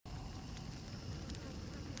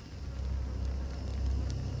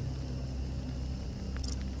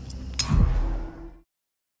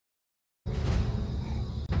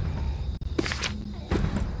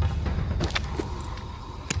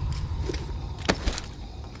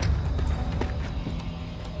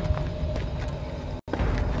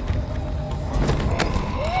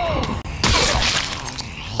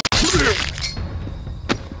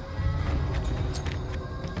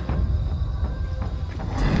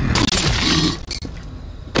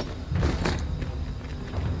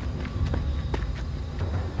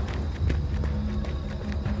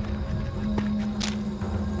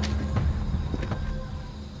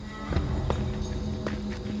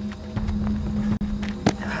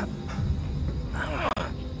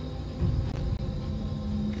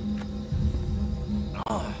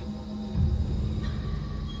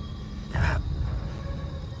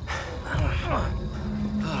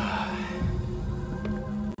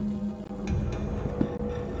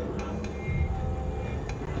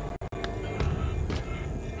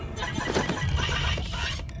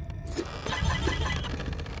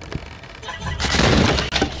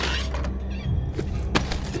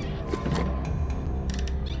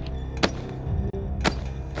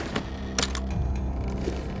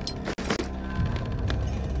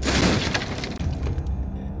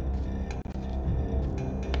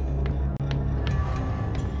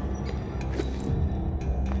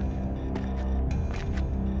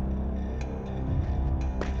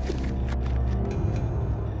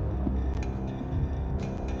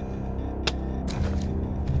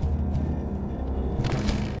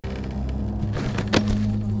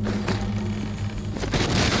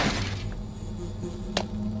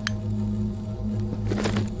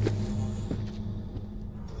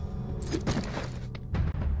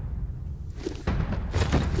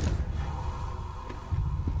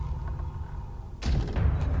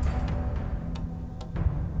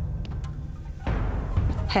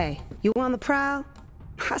Hey, you on the prowl?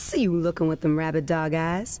 I see you looking with them rabid dog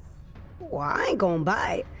eyes. Well, I ain't gonna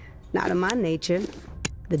bite. Not in my nature.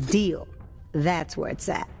 The deal. That's where it's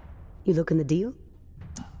at. You looking the deal?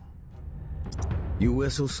 You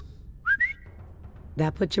whistles?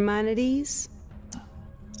 That put your mind at ease?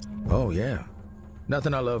 Oh, yeah.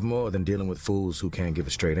 Nothing I love more than dealing with fools who can't give a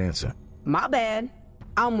straight answer. My bad.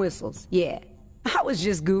 I'm Whistles, yeah. I was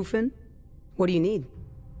just goofing. What do you need?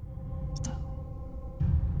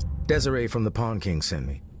 Desiree from the Pawn King sent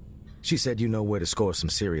me. She said you know where to score some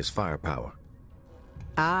serious firepower.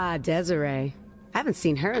 Ah, Desiree. I haven't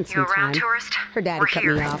seen her in some You around, time. tourist? Her daddy We're cut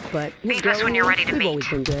here. me off, but his Beat girl us when and you're me, ready to we've meet. always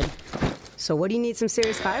been good. So what do you need some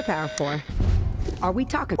serious firepower for? Are we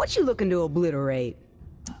talking what you looking to obliterate?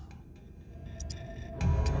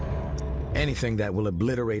 Anything that will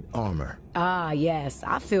obliterate armor. Ah, yes,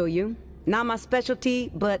 I feel you. Not my specialty,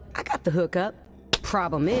 but I got the hookup.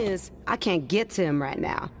 Problem is, I can't get to him right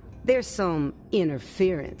now. There's some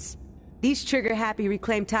interference. These trigger-happy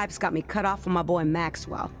reclaimed types got me cut off from my boy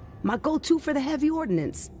Maxwell, my go-to for the heavy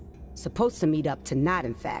ordnance. Supposed to meet up tonight,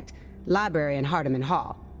 in fact. Library in Hardeman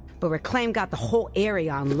Hall. But Reclaim got the whole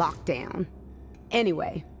area on lockdown.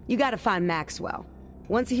 Anyway, you gotta find Maxwell.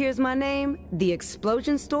 Once he hears my name, the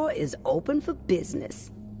explosion store is open for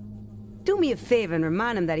business. Do me a favor and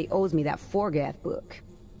remind him that he owes me that Forgath book.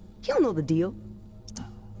 He'll know the deal.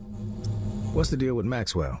 What's the deal with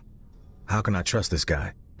Maxwell? How can I trust this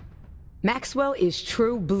guy? Maxwell is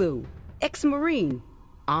true blue. Ex-Marine.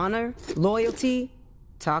 Honor, loyalty,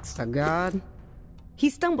 talks to God. He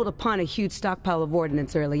stumbled upon a huge stockpile of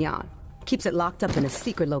ordnance early on. Keeps it locked up in a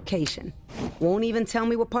secret location. Won't even tell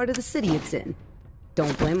me what part of the city it's in.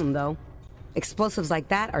 Don't blame him, though. Explosives like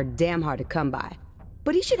that are damn hard to come by.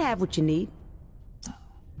 But he should have what you need.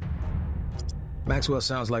 Maxwell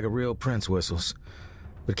sounds like a real prince, Whistles.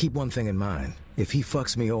 But keep one thing in mind. If he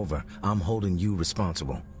fucks me over, I'm holding you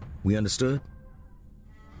responsible. We understood?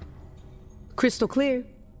 Crystal clear.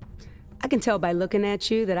 I can tell by looking at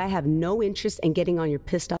you that I have no interest in getting on your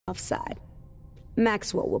pissed off side.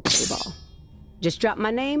 Maxwell will play ball. Just drop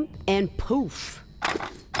my name and poof.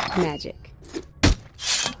 Magic.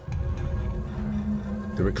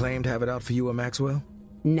 The Reclaimed have it out for you or Maxwell?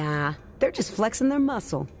 Nah, they're just flexing their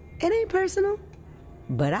muscle. It ain't personal.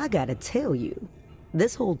 But I gotta tell you,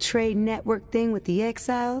 this whole trade network thing with the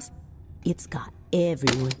Exiles, it's got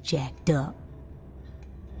everyone jacked up.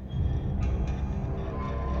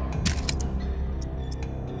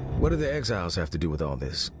 What do the Exiles have to do with all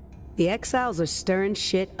this? The Exiles are stirring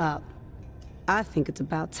shit up. I think it's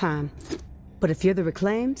about time. But if you're the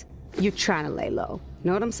Reclaimed, you're trying to lay low.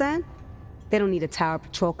 Know what I'm saying? They don't need a tower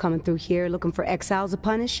patrol coming through here looking for Exiles to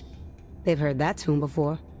punish. They've heard that tune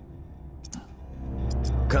before.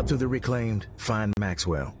 Cut through the Reclaimed, find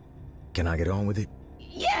Maxwell. Can I get on with it?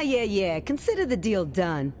 Yeah. Consider the deal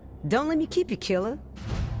done. Don't let me keep you, killer.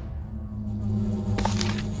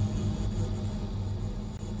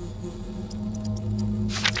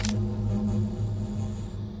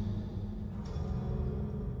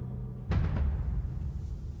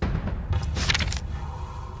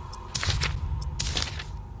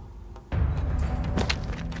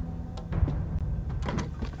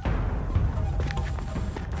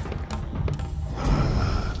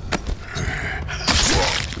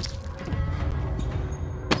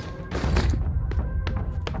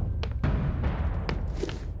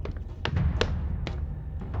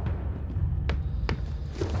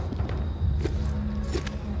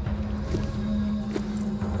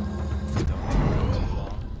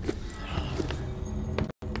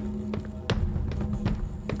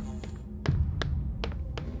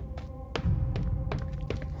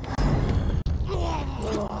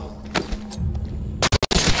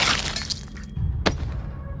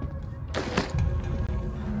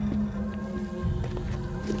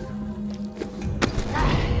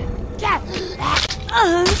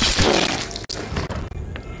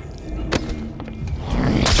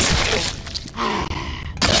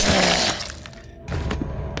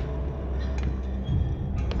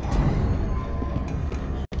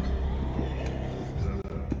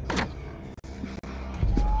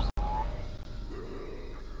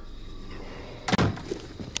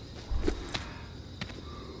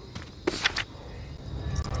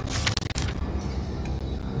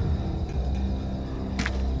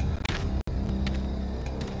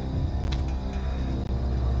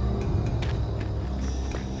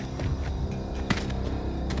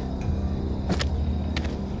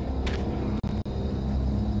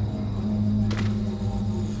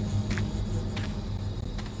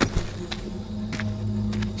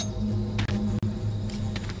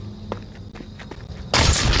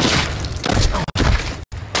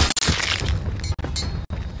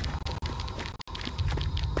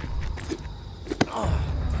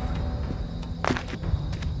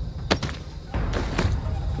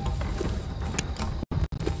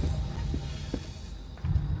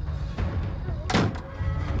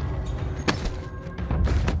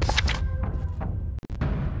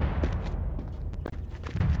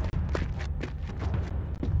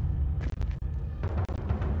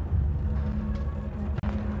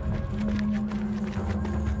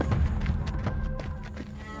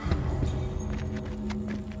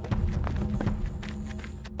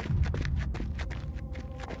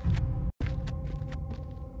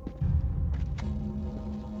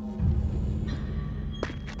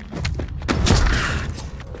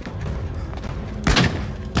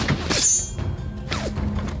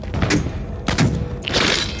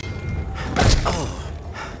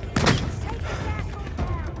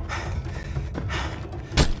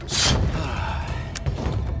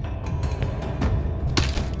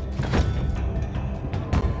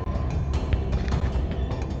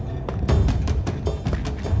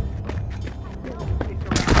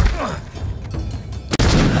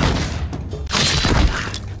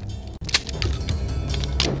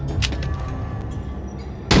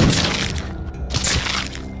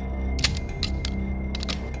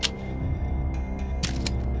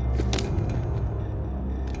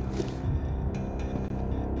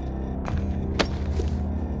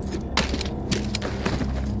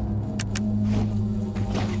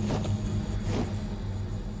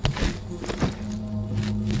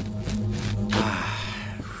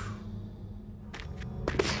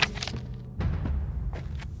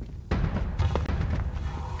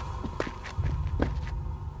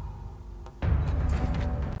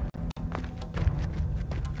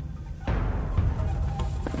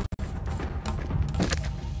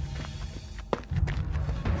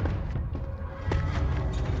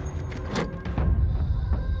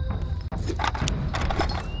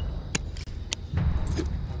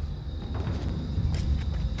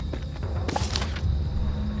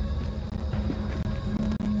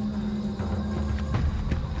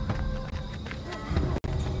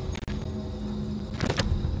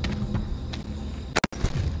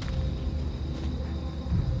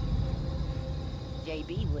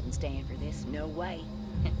 stand for this. No way.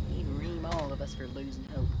 He'd ream all of us for losing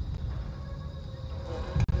hope.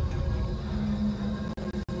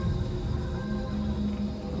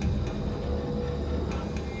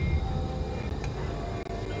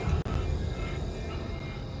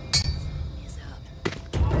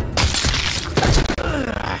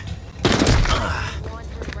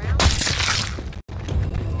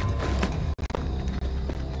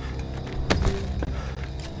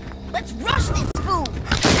 Let's rush this fool!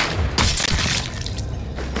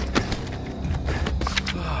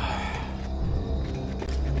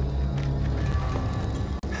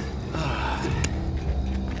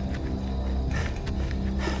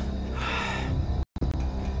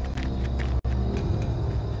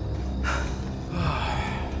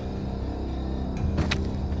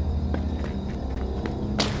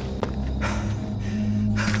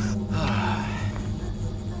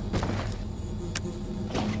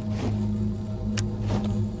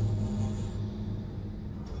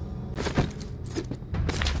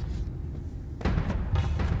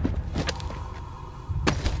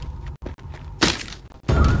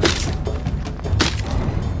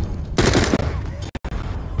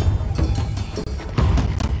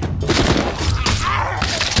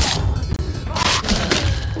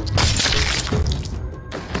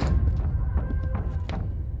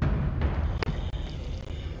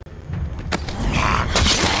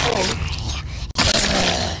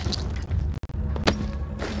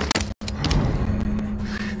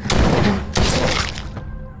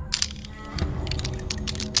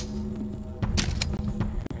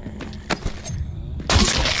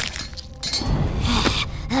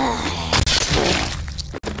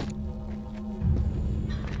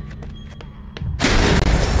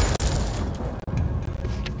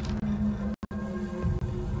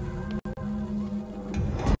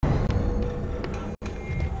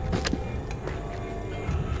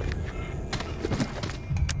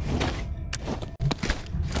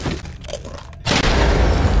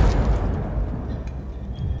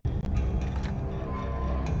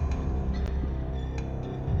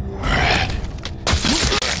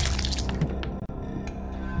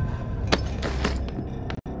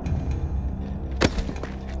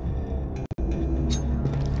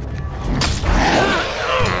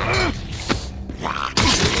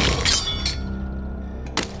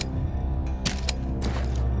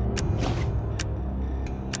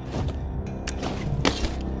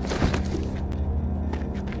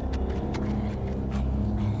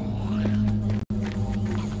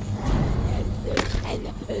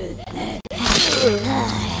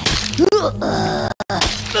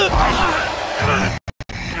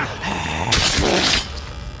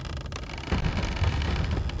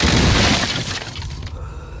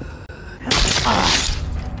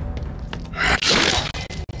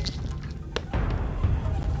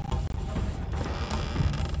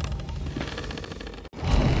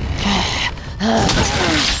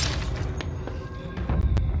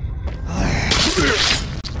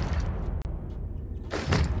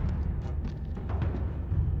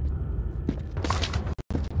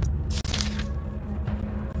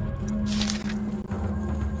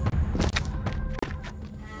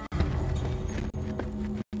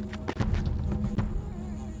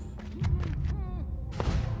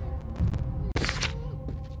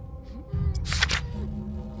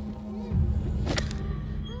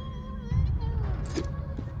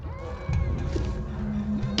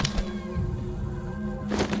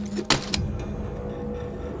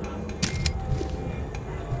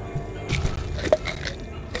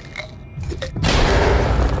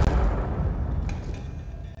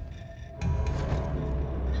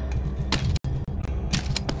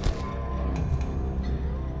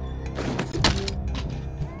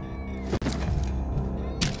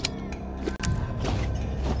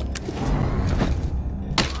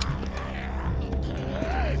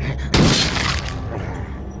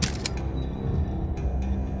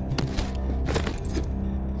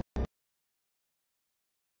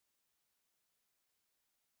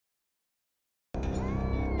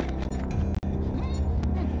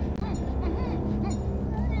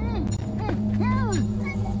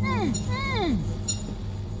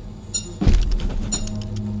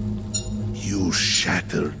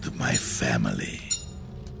 Shattered my family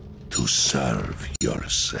to serve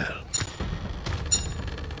yourself.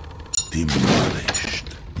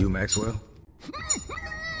 Demolished. You, Maxwell?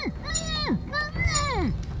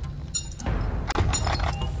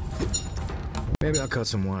 Maybe I'll cut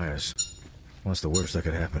some wires. What's the worst that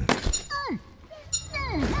could happen?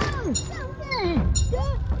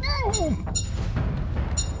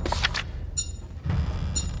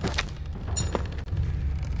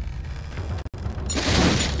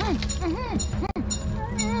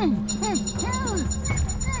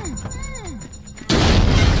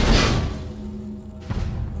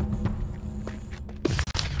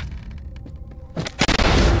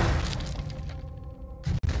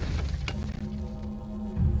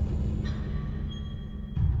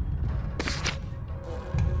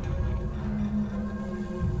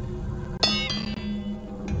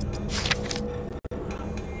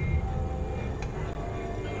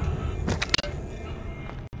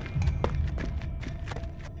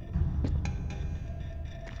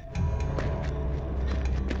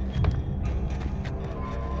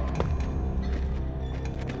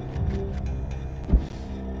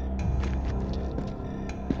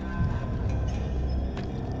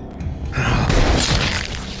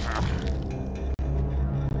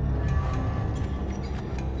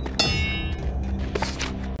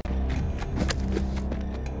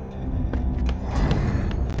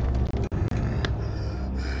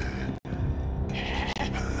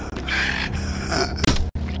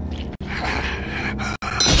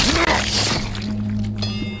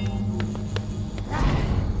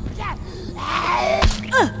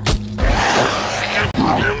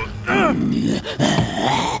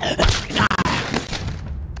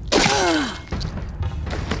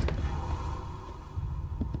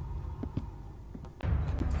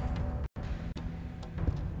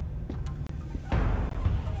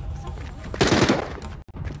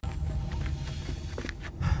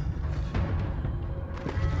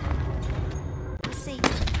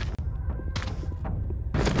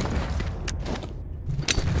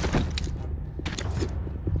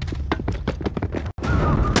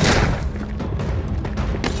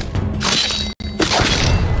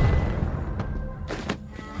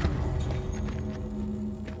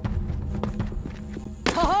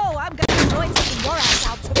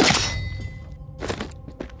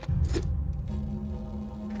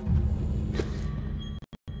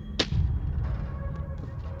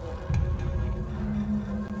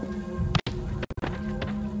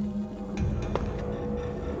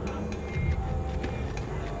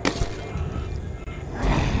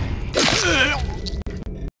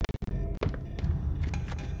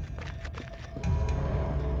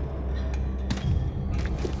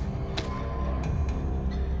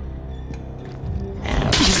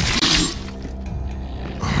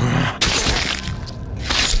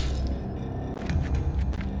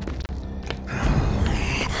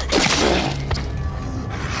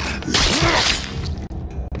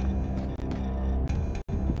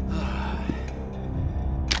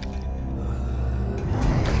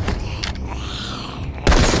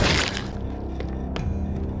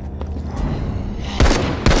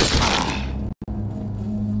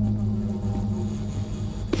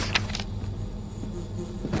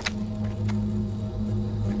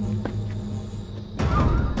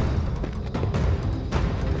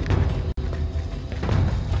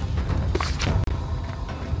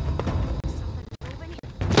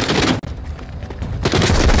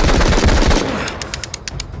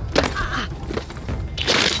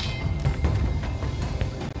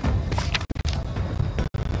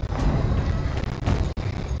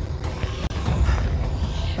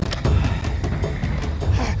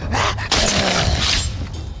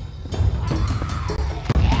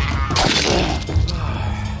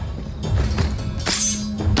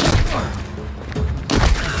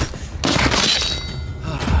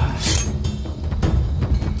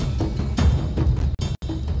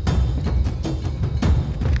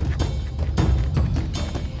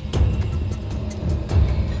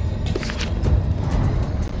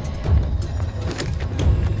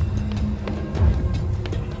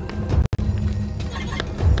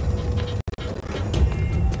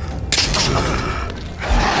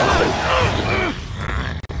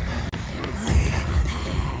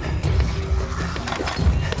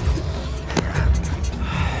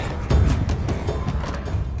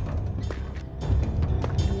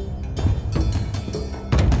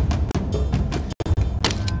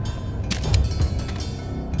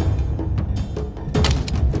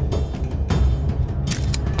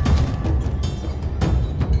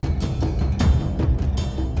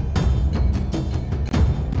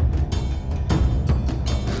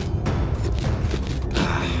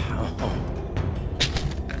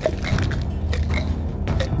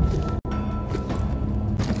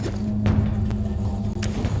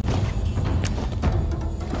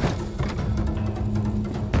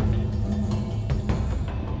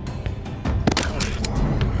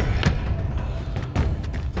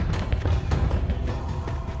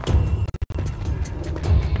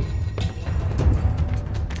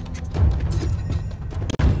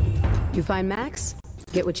 You find Max?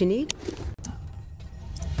 Get what you need?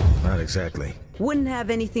 Not exactly. Wouldn't have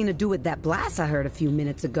anything to do with that blast I heard a few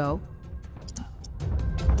minutes ago.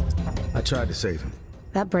 I tried to save him.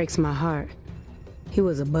 That breaks my heart. He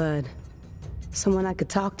was a bud. Someone I could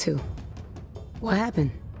talk to. What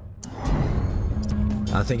happened?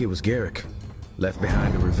 I think it was Garrick. Left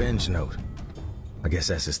behind a revenge note. I guess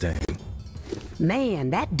that's his thing. Man,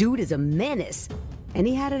 that dude is a menace. And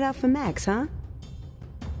he had it out for Max, huh?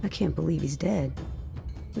 I can't believe he's dead.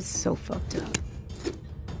 It's so fucked up.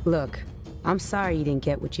 Look, I'm sorry you didn't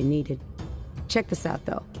get what you needed. Check this out,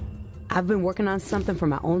 though. I've been working on something for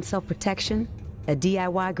my own self-protection. A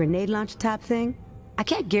DIY grenade launcher type thing. I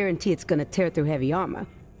can't guarantee it's gonna tear through heavy armor,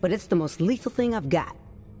 but it's the most lethal thing I've got.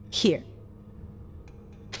 Here.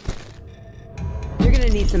 You're gonna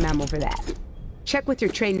need some ammo for that. Check with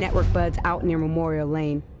your trade network buds out near Memorial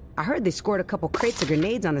Lane. I heard they scored a couple crates of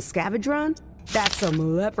grenades on a scavenge run. That's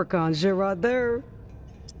some leprechaun shit right there.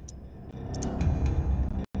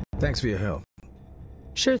 Thanks for your help.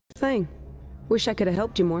 Sure thing. Wish I could have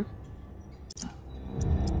helped you more.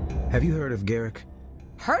 Have you heard of Garrick?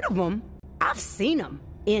 Heard of him? I've seen him.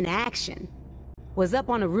 In action. Was up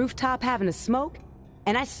on a rooftop having a smoke,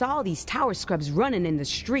 and I saw these tower scrubs running in the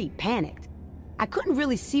street, panicked. I couldn't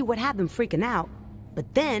really see what had them freaking out,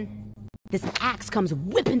 but then this axe comes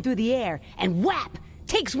whipping through the air, and whap!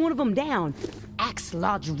 Takes one of them down. Axe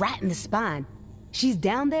lodged right in the spine. She's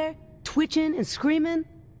down there, twitching and screaming.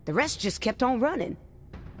 The rest just kept on running.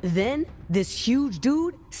 Then, this huge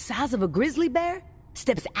dude, size of a grizzly bear,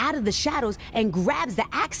 steps out of the shadows and grabs the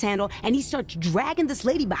axe handle, and he starts dragging this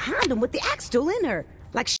lady behind him with the axe still in her,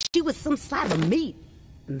 like she was some slab of meat.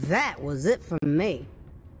 That was it for me.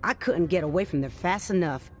 I couldn't get away from there fast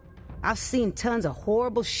enough. I've seen tons of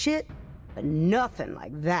horrible shit, but nothing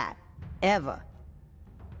like that. Ever.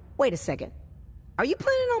 Wait a second. Are you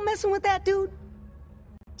planning on messing with that dude?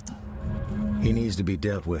 He needs to be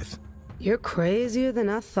dealt with. You're crazier than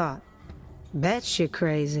I thought. Batshit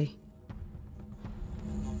crazy.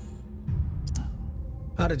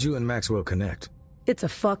 How did you and Maxwell connect? It's a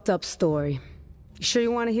fucked up story. You sure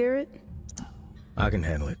you want to hear it? I can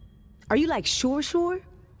handle it. Are you like sure?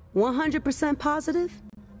 100% positive?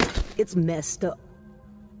 It's messed up.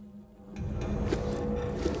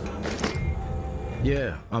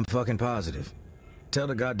 Yeah, I'm fucking positive. Tell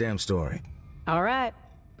the goddamn story. All right,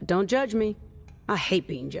 but don't judge me. I hate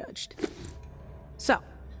being judged. So,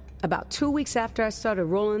 about 2 weeks after I started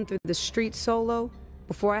rolling through the streets solo,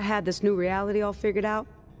 before I had this new reality all figured out,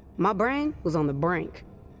 my brain was on the brink.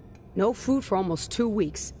 No food for almost 2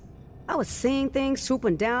 weeks. I was seeing things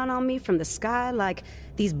swooping down on me from the sky like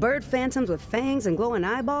these bird phantoms with fangs and glowing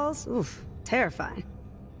eyeballs. Oof, terrifying.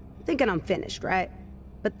 Thinking I'm finished, right?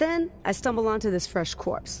 But then I stumble onto this fresh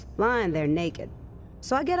corpse, lying there naked.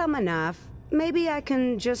 So I get out my knife. Maybe I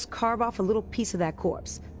can just carve off a little piece of that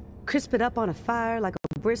corpse. Crisp it up on a fire like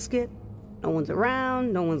a brisket. No one's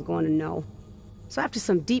around, no one's going to know. So after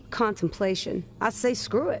some deep contemplation, I say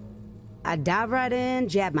screw it. I dive right in,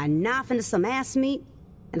 jab my knife into some ass meat,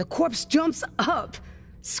 and the corpse jumps up,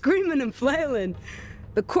 screaming and flailing.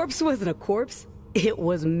 The corpse wasn't a corpse, it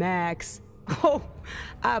was Max. Oh,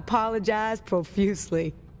 I apologized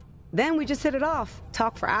profusely. Then we just hit it off,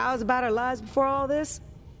 talked for hours about our lives before all this.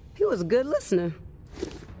 He was a good listener.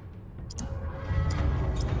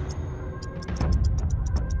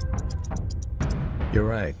 You're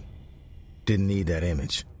right. Didn't need that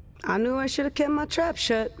image. I knew I should have kept my trap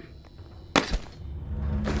shut.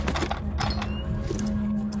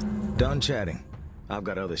 Done chatting. I've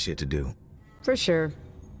got other shit to do. For sure.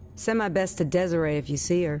 Send my best to Desiree if you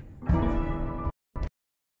see her.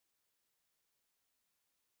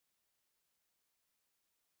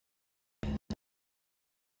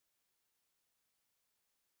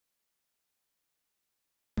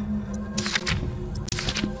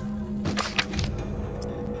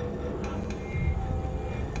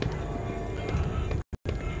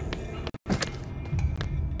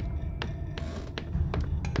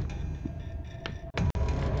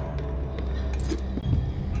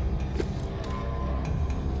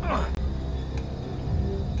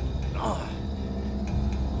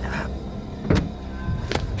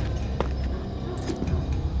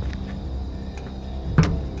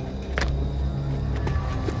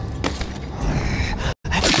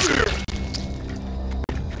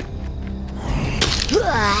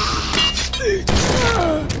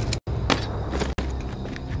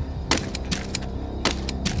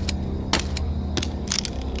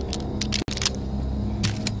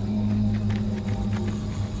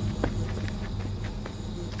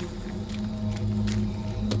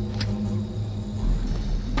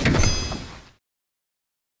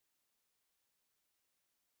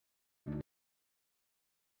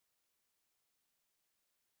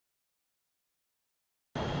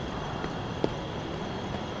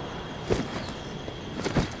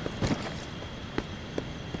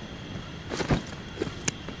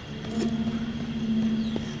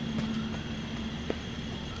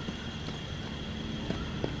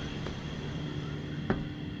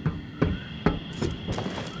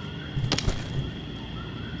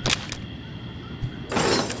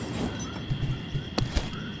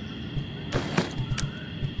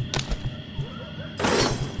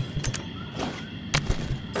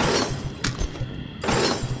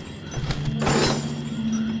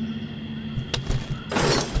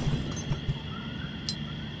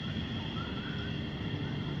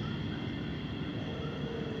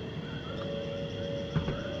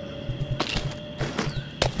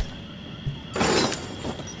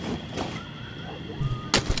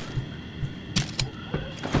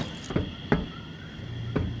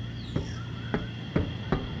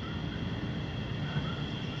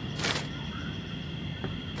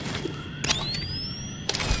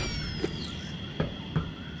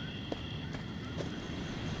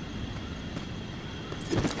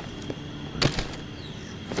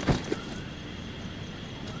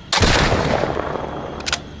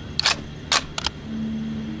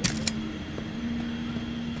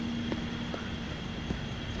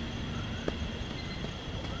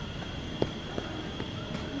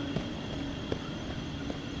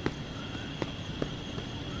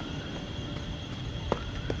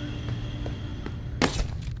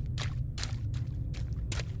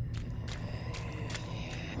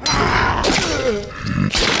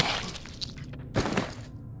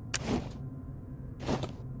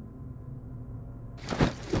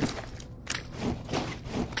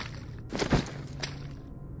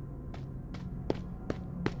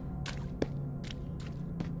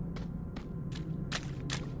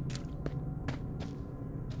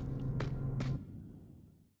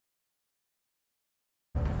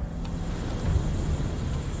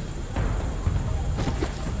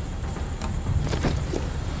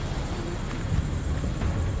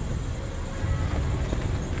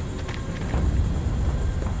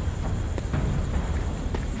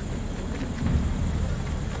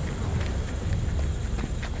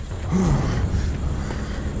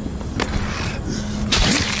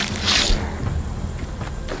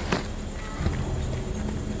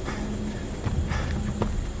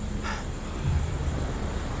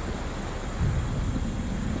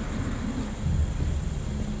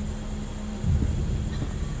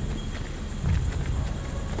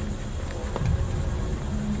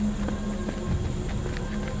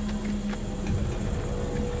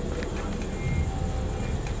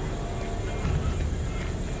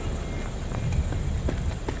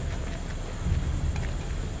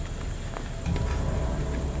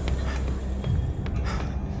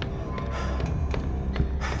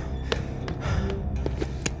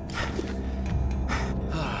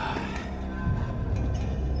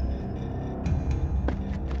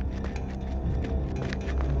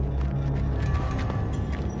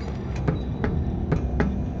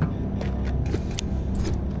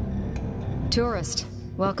 Tourist,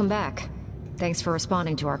 welcome back. Thanks for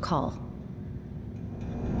responding to our call.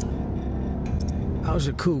 How's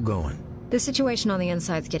your coup going? The situation on the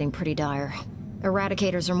inside's getting pretty dire.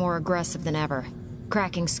 Eradicators are more aggressive than ever.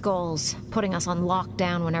 Cracking skulls, putting us on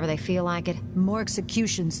lockdown whenever they feel like it. More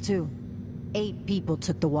executions, too. 8 people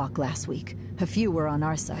took the walk last week. A few were on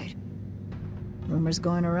our side. Rumors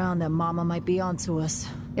going around that Mama might be onto us.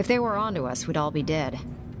 If they were onto us, we'd all be dead.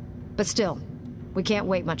 But still, we can't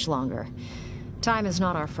wait much longer. Time is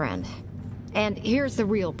not our friend. And here's the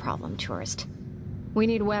real problem, tourist. We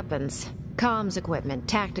need weapons, comms equipment,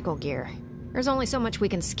 tactical gear. There's only so much we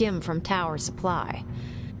can skim from Tower Supply.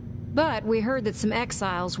 But we heard that some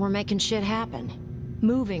exiles were making shit happen.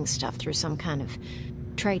 Moving stuff through some kind of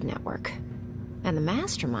trade network. And the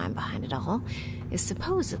mastermind behind it all is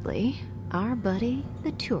supposedly our buddy,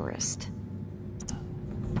 the tourist.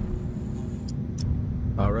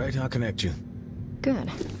 All right, I'll connect you.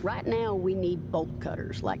 Good. Right now, we need bolt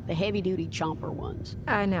cutters, like the heavy-duty chomper ones.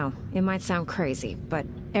 I know, it might sound crazy, but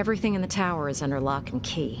everything in the tower is under lock and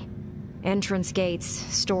key. Entrance gates,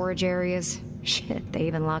 storage areas, shit, they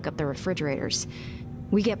even lock up the refrigerators.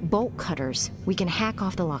 We get bolt cutters, we can hack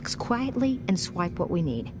off the locks quietly and swipe what we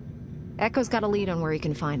need. Echo's got a lead on where you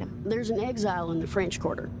can find them. There's an exile in the French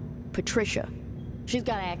Quarter, Patricia. She's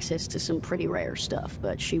got access to some pretty rare stuff,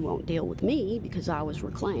 but she won't deal with me because I was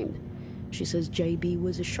reclaimed. She says JB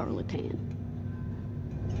was a charlatan.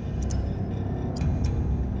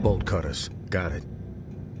 Bolt cutters. Got it.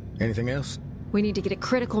 Anything else? We need to get a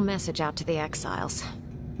critical message out to the exiles.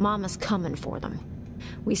 Mama's coming for them.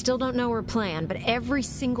 We still don't know her plan, but every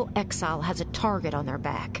single exile has a target on their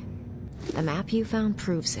back. The map you found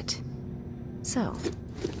proves it. So,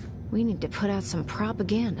 we need to put out some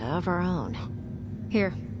propaganda of our own.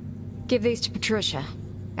 Here, give these to Patricia.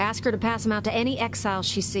 Ask her to pass them out to any exiles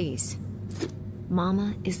she sees.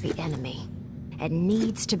 Mama is the enemy, and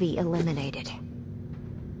needs to be eliminated.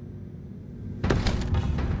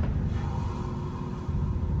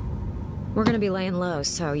 We're gonna be laying low,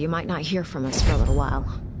 so you might not hear from us for a little while.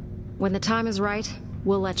 When the time is right,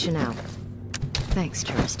 we'll let you know. Thanks,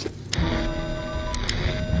 tourist.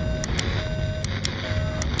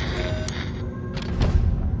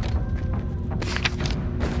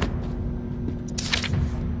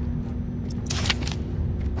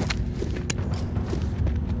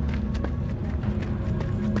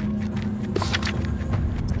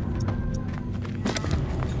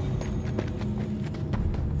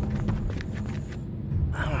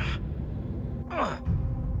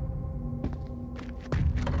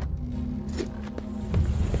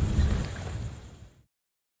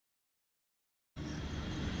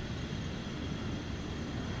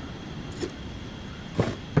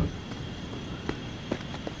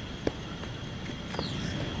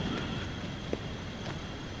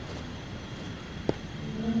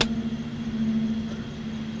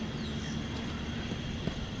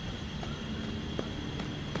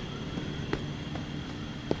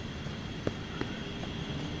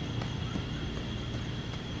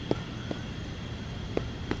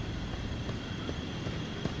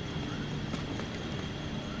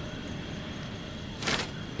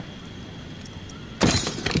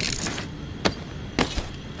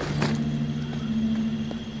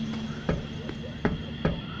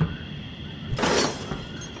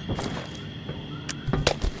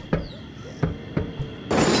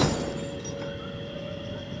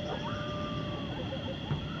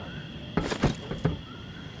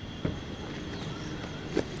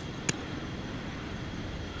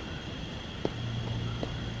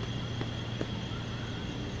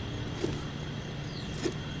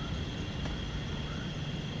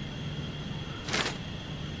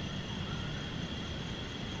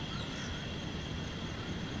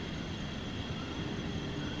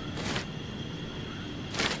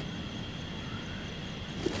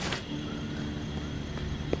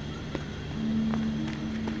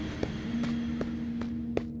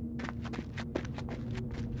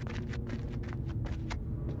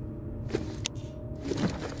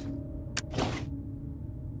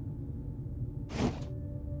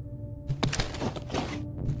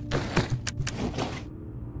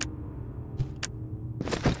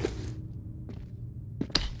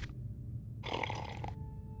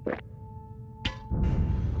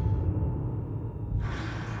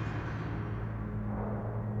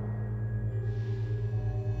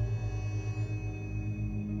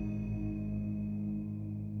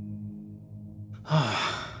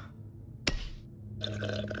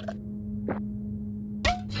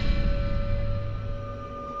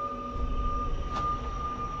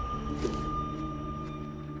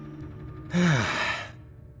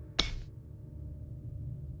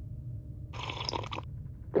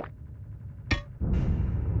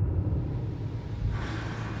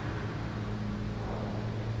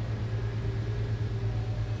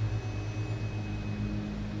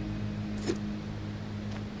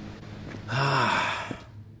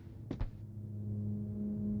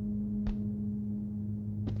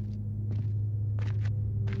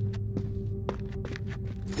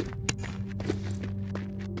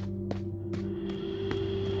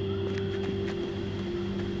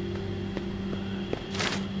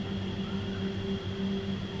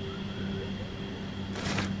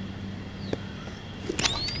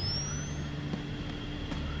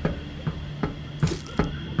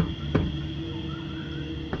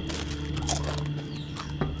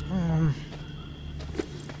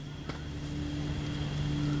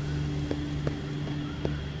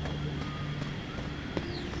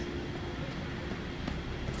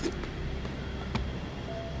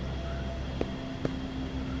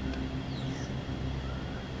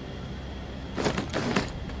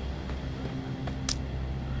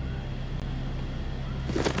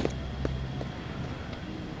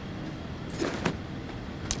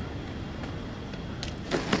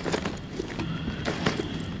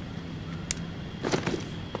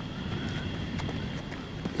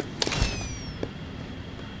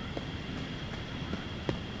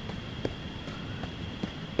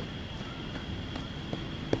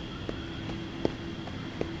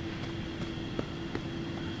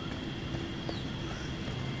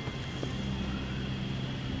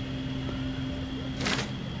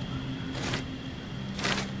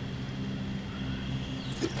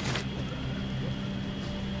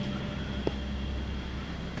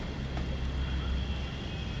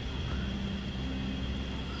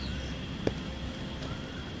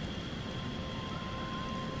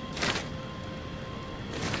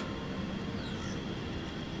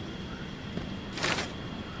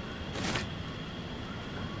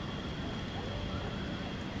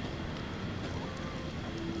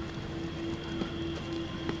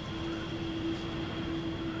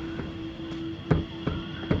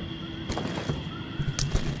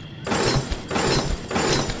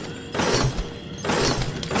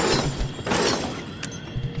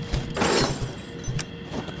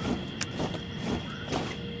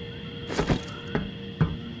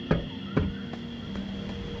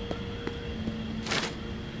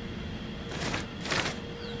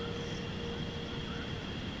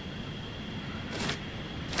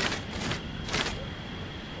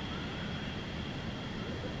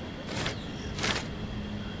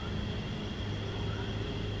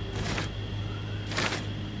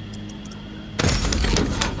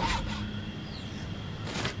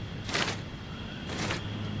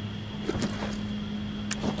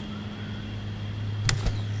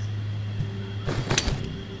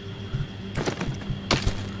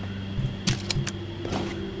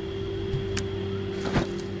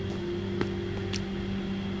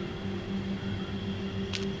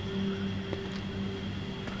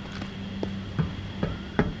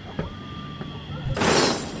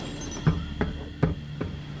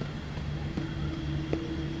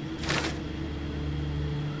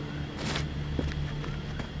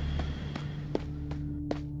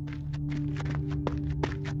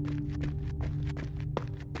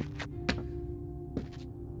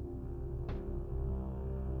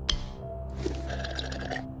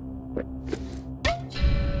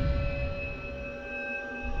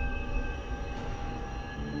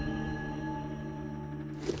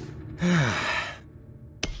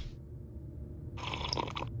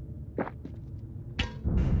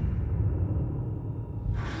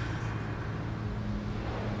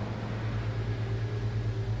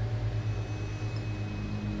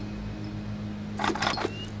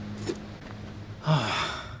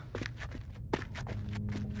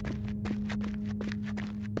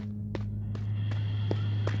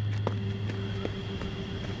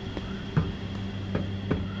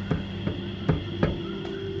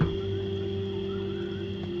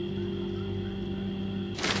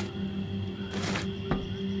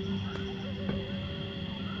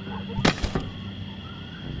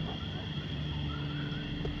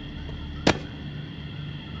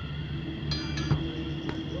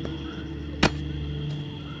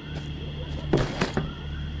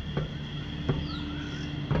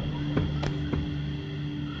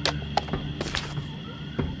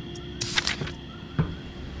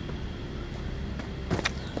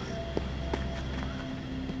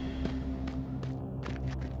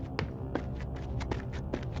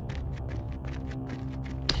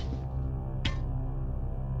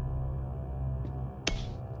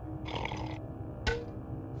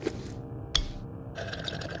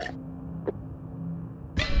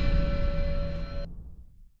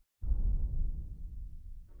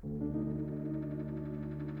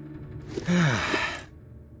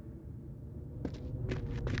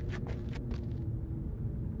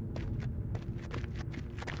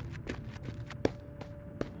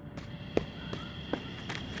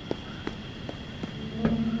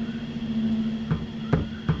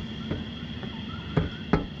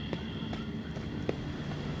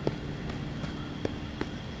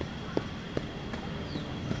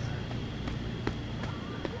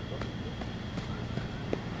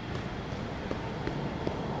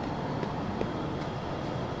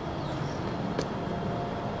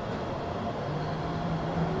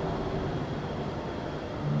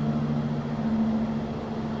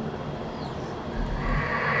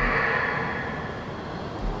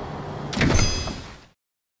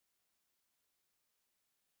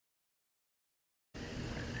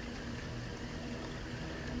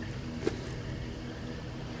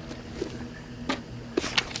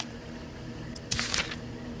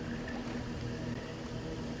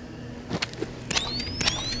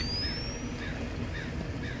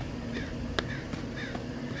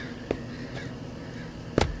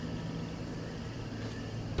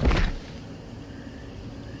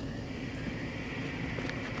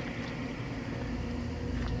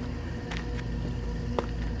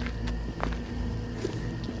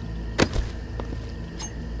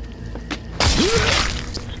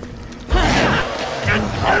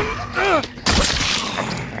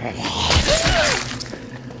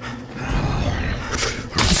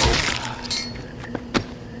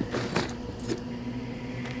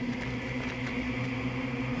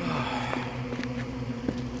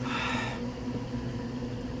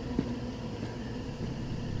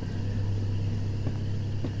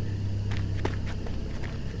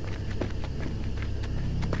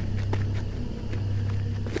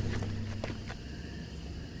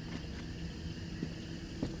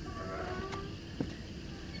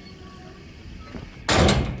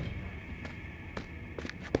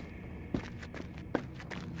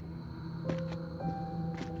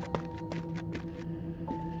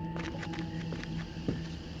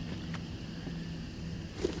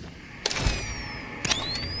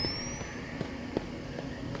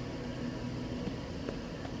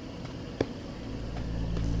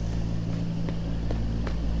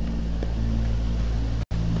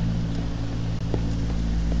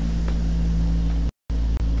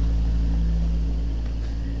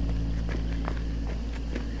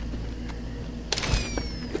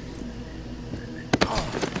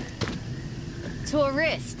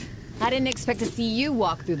 Tourist. I didn't expect to see you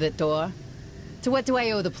walk through the door. To what do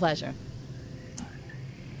I owe the pleasure?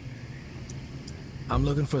 I'm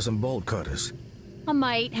looking for some bolt cutters. I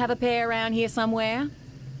might have a pair around here somewhere.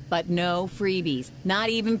 But no freebies. Not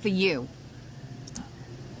even for you.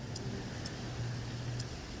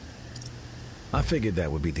 I figured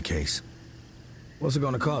that would be the case. What's it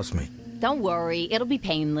gonna cost me? Don't worry, it'll be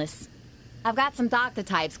painless. I've got some doctor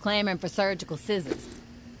types clamoring for surgical scissors.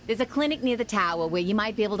 There's a clinic near the tower where you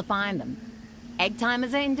might be able to find them. Egg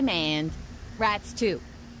timers are in demand. Rats too.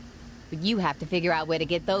 But you have to figure out where to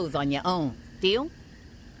get those on your own. Deal?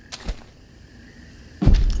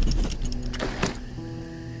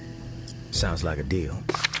 Sounds like a deal.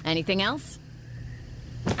 Anything else?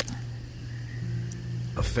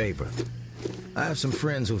 A favor. I have some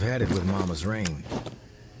friends who've had it with Mama's reign.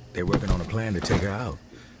 They're working on a plan to take her out,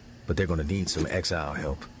 but they're gonna need some exile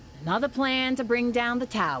help. Another plan to bring down the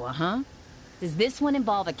tower, huh? Does this one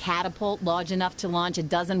involve a catapult large enough to launch a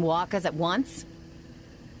dozen walkers at once?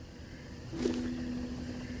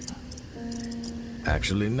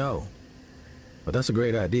 Actually, no. But that's a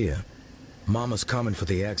great idea. Mama's coming for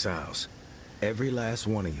the exiles. Every last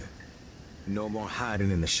one of you. No more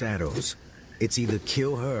hiding in the shadows. It's either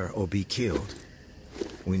kill her or be killed.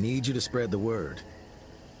 We need you to spread the word.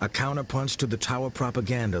 A counterpunch to the tower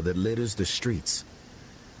propaganda that litters the streets.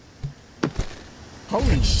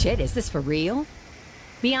 Holy shit, is this for real?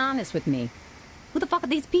 Be honest with me. Who the fuck are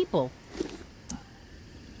these people?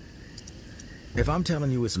 If I'm telling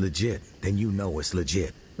you it's legit, then you know it's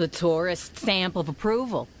legit. The tourist stamp of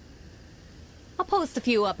approval. I'll post a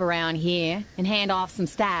few up around here and hand off some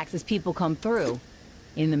stacks as people come through.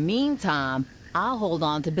 In the meantime, I'll hold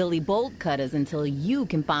on to Billy bolt cutters until you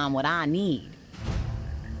can find what I need.